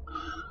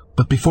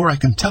 But before I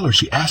can tell her,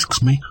 she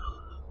asks me,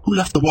 "Who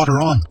left the water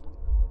on?"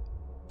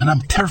 And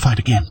I'm terrified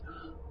again.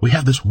 We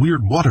have this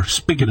weird water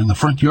spigot in the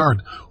front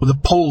yard with a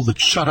pole that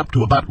shot up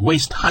to about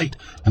waist height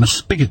and a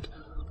spigot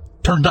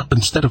turned up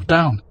instead of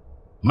down.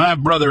 My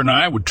brother and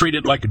I would treat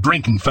it like a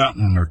drinking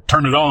fountain or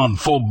turn it on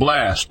full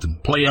blast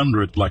and play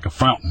under it like a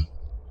fountain.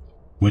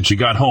 When she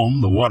got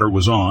home, the water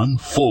was on,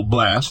 full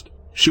blast,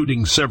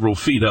 shooting several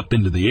feet up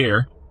into the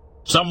air.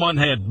 Someone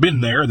had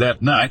been there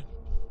that night,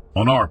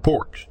 on our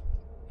porch.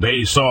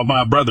 They saw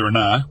my brother and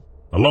I,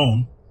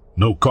 alone,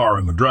 no car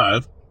in the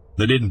drive.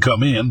 They didn't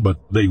come in, but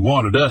they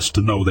wanted us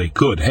to know they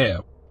could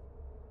have.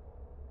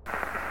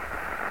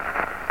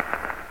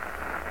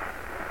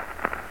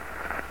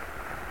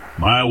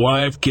 My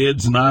wife,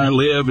 kids, and I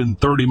live in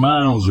 30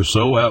 miles or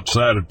so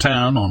outside of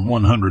town on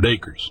 100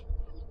 acres.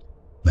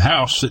 The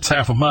house sits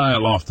half a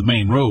mile off the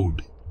main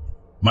road.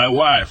 My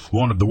wife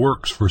wanted the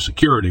works for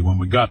security when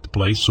we got the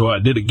place, so I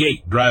did a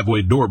gate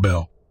driveway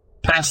doorbell.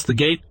 Past the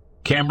gate,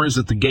 cameras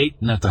at the gate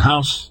and at the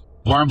house,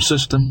 alarm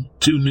system,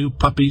 2 new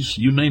puppies,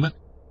 you name it.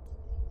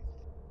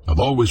 I've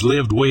always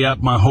lived way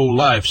out my whole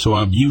life, so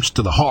I'm used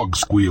to the hog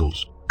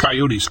squeals,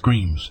 coyote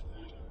screams,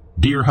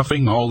 deer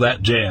huffing, all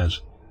that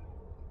jazz.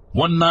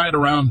 One night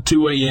around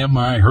 2 a.m.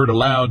 I heard a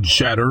loud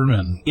shatter,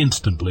 and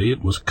instantly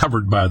it was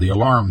covered by the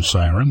alarm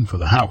siren for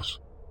the house.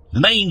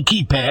 The main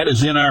keypad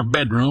is in our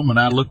bedroom, and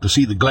I look to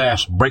see the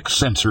glass break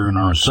sensor in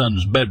our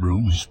son's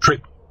bedroom is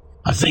tripped.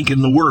 I think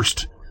in the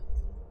worst.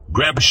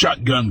 Grab a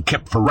shotgun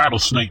kept for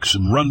rattlesnakes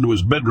and run to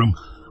his bedroom,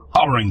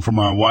 hollering for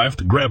my wife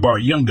to grab our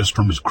youngest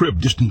from his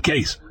crib just in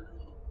case.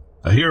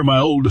 I hear my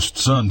oldest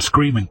son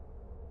screaming.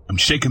 I'm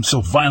shaking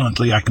so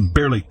violently I can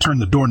barely turn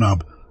the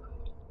doorknob.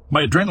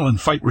 My adrenaline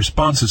fight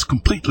response is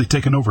completely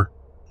taken over.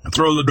 I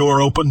throw the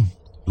door open,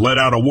 let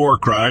out a war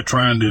cry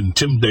trying to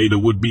intimidate a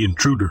would-be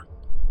intruder.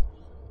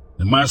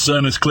 And my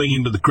son is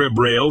clinging to the crib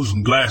rails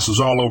and glasses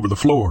all over the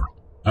floor.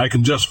 I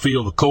can just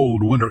feel the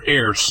cold winter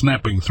air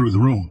snapping through the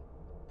room.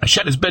 I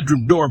shut his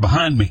bedroom door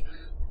behind me,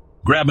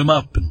 grab him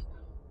up, and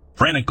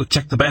frantically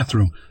check the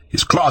bathroom,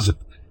 his closet,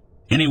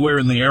 anywhere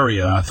in the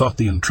area I thought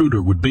the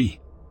intruder would be.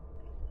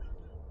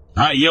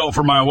 I yell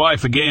for my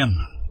wife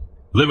again.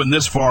 Living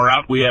this far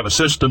out, we have a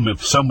system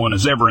if someone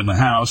is ever in the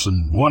house,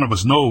 and one of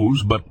us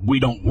knows, but we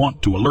don't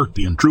want to alert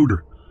the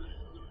intruder.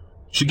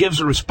 She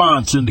gives a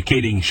response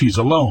indicating she's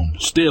alone,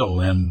 still,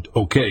 and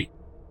okay.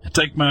 I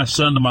take my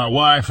son to my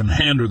wife and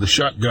hand her the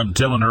shotgun,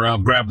 telling her I'll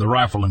grab the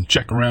rifle and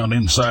check around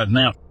inside and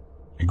out.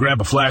 I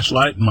grab a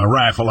flashlight and my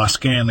rifle. I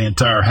scan the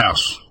entire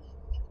house.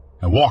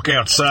 I walk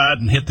outside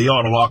and hit the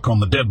autolock on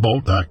the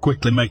deadbolt. I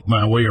quickly make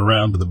my way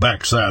around to the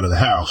back side of the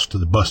house to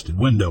the busted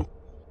window.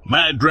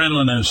 My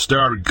adrenaline has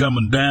started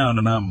coming down,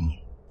 and I'm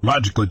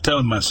logically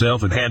telling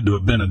myself it had to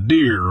have been a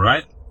deer,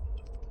 right?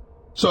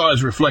 Saw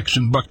his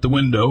reflection buck the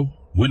window.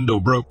 Window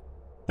broke.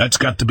 That's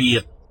got to be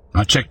it.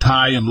 I checked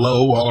high and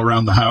low all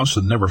around the house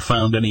and never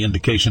found any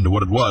indication to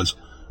what it was.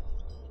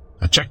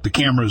 I checked the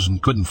cameras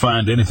and couldn't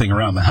find anything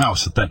around the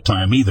house at that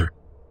time either.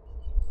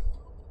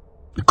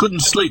 I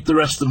couldn't sleep the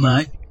rest of the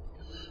night.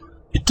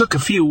 It took a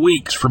few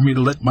weeks for me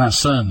to let my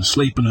son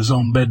sleep in his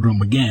own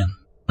bedroom again.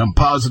 I'm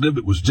positive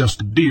it was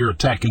just a deer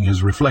attacking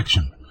his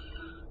reflection.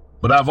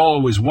 But I've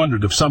always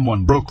wondered if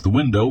someone broke the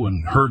window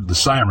and heard the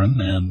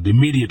siren and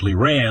immediately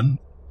ran.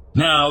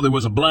 Now there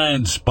was a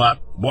blind spot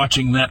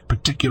watching that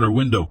particular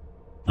window.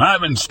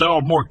 I've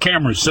installed more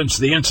cameras since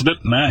the incident,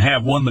 and I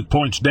have one that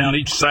points down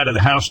each side of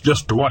the house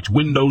just to watch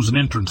windows and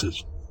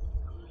entrances.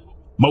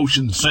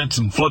 Motion sense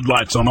and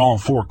floodlights on all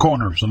 4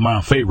 corners are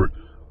my favorite.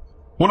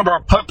 One of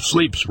our pups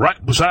sleeps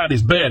right beside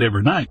his bed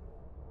every night.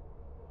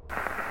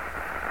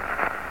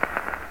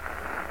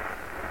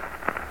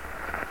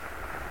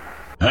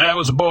 I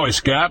was a Boy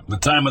Scout at the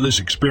time of this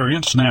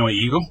experience, Snowy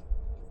Eagle.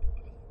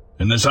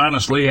 And this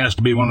honestly has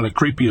to be one of the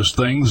creepiest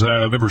things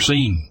I've ever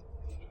seen.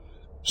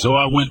 So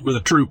I went with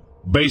a troop,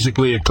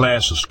 basically a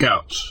class of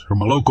scouts,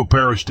 from a local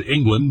parish to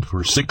England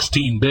for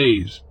 16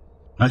 days.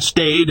 I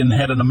stayed and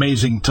had an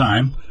amazing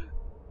time,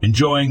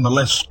 enjoying the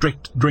less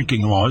strict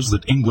drinking laws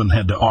that England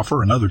had to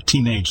offer and other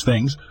teenage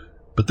things,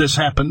 but this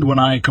happened when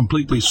I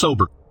completely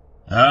sober.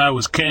 I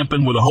was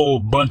camping with a whole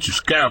bunch of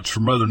scouts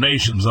from other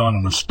nations on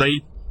an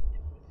estate,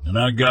 and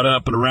I got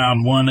up at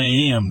around 1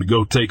 a.m. to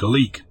go take a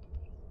leak.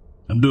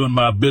 I'm doing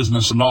my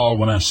business and all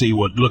when I see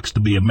what looks to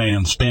be a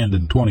man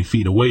standing 20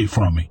 feet away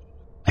from me.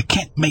 I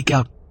can't make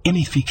out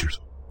any features.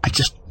 I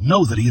just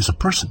know that he is a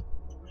person.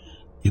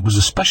 It was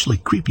especially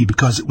creepy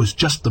because it was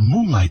just the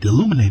moonlight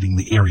illuminating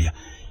the area,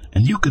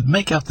 and you could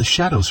make out the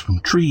shadows from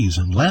trees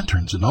and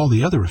lanterns and all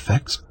the other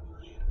effects.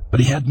 But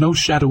he had no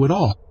shadow at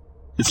all.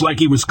 It's like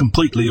he was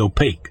completely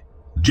opaque,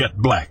 jet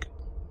black.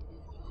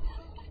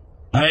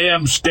 I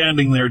am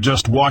standing there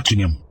just watching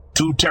him,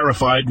 too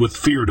terrified with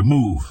fear to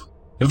move.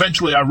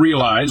 Eventually I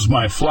realize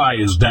my fly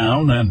is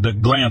down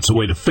and glance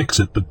away to fix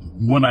it, but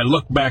when I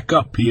look back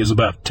up, he is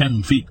about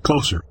 10 feet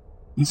closer.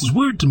 This is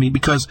weird to me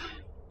because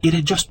It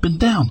had just been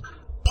down,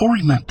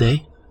 pouring that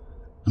day,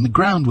 and the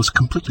ground was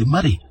completely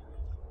muddy.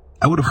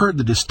 I would have heard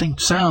the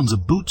distinct sounds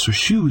of boots or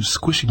shoes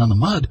squishing on the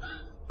mud,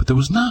 but there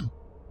was none.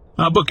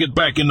 I book it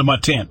back into my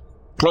tent,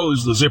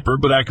 close the zipper,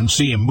 but I can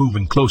see him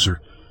moving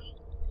closer.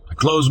 I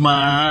close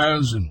my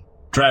eyes and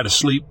try to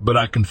sleep, but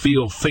I can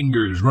feel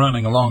fingers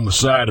running along the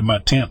side of my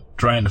tent,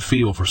 trying to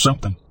feel for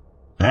something.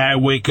 I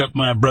wake up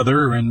my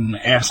brother and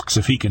asks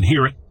if he can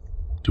hear it,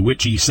 to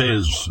which he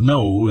says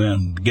no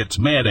and gets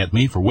mad at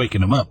me for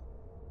waking him up.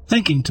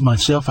 Thinking to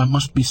myself I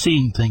must be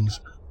seeing things,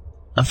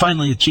 I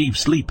finally achieve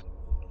sleep.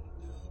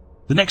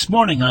 The next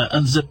morning I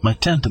unzip my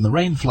tent and the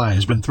rainfly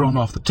has been thrown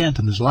off the tent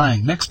and is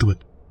lying next to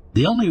it.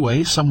 The only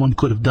way someone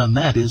could have done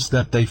that is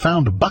that they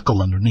found a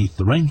buckle underneath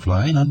the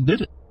rainfly and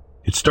undid it.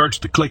 It starts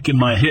to click in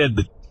my head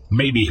that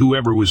maybe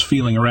whoever was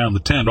feeling around the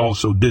tent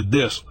also did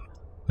this,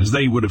 as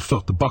they would have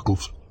felt the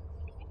buckles.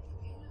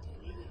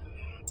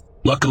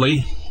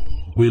 Luckily,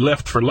 we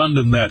left for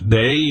London that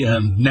day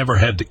and never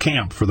had to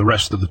camp for the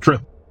rest of the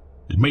trip.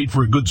 It made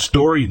for a good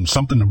story and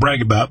something to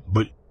brag about,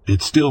 but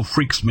it still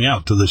freaks me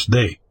out to this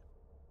day.